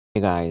Hey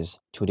guys,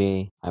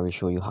 today I will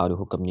show you how to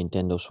hook up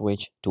Nintendo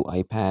Switch to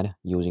iPad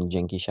using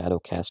Genki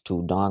ShadowCast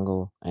 2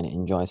 dongle and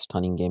enjoy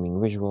stunning gaming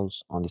visuals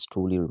on this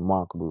truly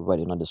remarkable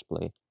retina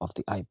display of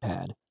the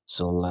iPad.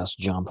 So let's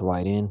jump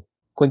right in.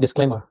 Quick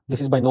disclaimer, this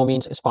is by no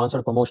means a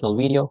sponsored promotional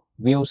video.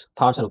 Views,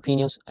 thoughts and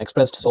opinions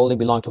expressed solely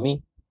belong to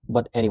me,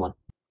 but anyone.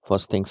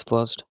 First things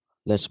first,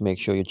 let's make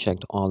sure you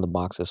checked all the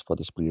boxes for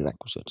these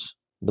prerequisites.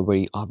 The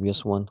very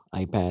obvious one,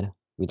 iPad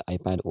with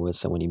iPad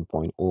OS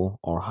 17.0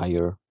 or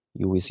higher,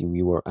 UVC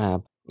Viewer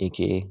app,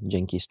 aka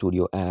Genki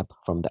Studio app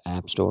from the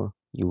App Store,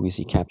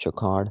 UVC capture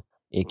card,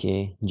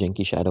 aka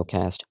Genki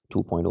ShadowCast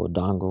 2.0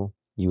 dongle,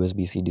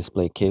 USB-C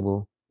display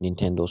cable,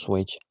 Nintendo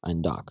Switch,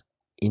 and dock.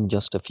 In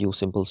just a few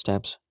simple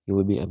steps, you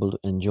will be able to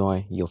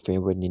enjoy your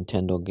favorite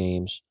Nintendo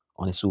games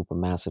on a super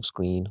massive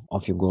screen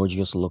of your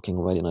gorgeous looking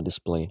retina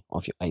display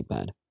of your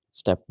iPad.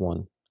 Step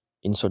 1.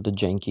 Insert the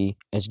Genki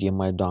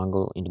HDMI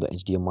dongle into the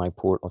HDMI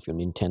port of your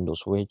Nintendo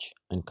Switch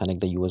and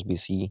connect the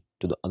USB-C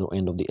to the other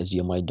end of the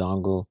HDMI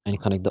dongle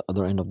and connect the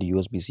other end of the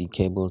USB-C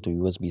cable to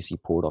USB-C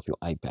port of your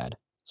iPad.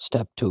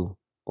 Step 2.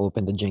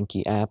 Open the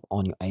Genki app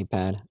on your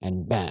iPad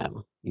and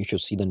bam! You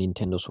should see the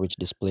Nintendo Switch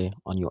display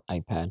on your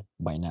iPad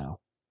by now.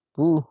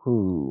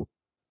 Woohoo!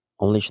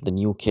 Unleash the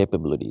new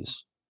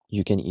capabilities.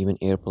 You can even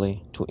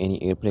AirPlay to any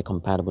AirPlay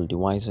compatible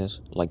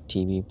devices like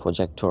TV,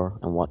 projector,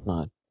 and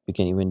whatnot. You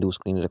can even do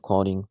screen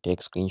recording, take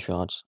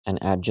screenshots, and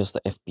adjust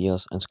the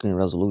FPS and screen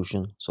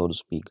resolution, so to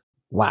speak.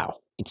 Wow,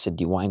 it's a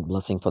divine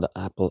blessing for the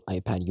Apple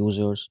iPad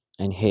users.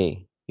 And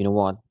hey, you know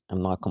what?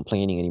 I'm not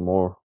complaining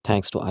anymore.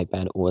 Thanks to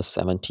iPad OS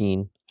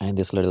 17 and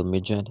this little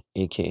midget,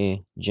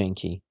 aka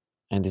Genki.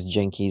 And this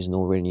Genki is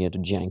nowhere near to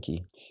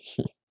janky.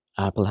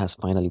 Apple has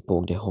finally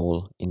poked a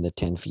hole in the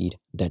 10 feet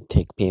dead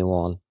thick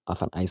paywall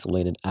of an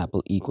isolated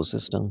Apple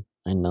ecosystem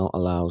and now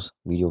allows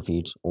video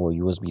feeds over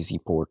USB-C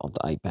port of the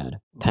iPad.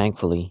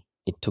 Thankfully,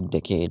 it took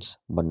decades,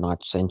 but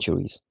not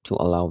centuries, to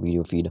allow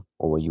video feed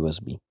over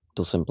USB.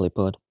 To simply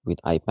put, with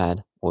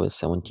iPad OS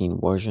 17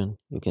 version,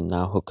 you can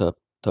now hook up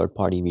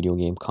third-party video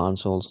game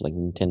consoles like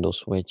Nintendo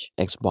Switch,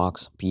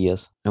 Xbox,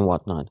 PS, and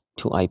whatnot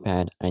to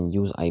iPad and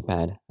use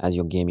iPad as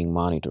your gaming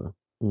monitor.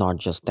 Not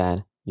just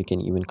that, you can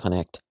even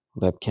connect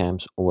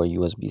webcams over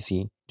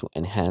USB-C to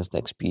enhance the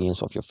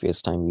experience of your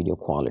FaceTime video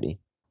quality.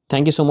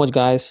 Thank you so much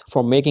guys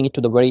for making it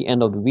to the very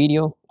end of the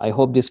video. I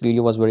hope this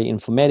video was very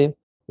informative.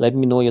 Let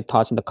me know your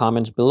thoughts in the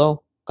comments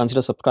below.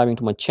 Consider subscribing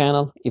to my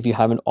channel if you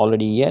haven't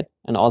already yet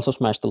and also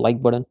smash the like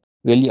button.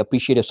 Really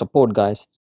appreciate your support guys.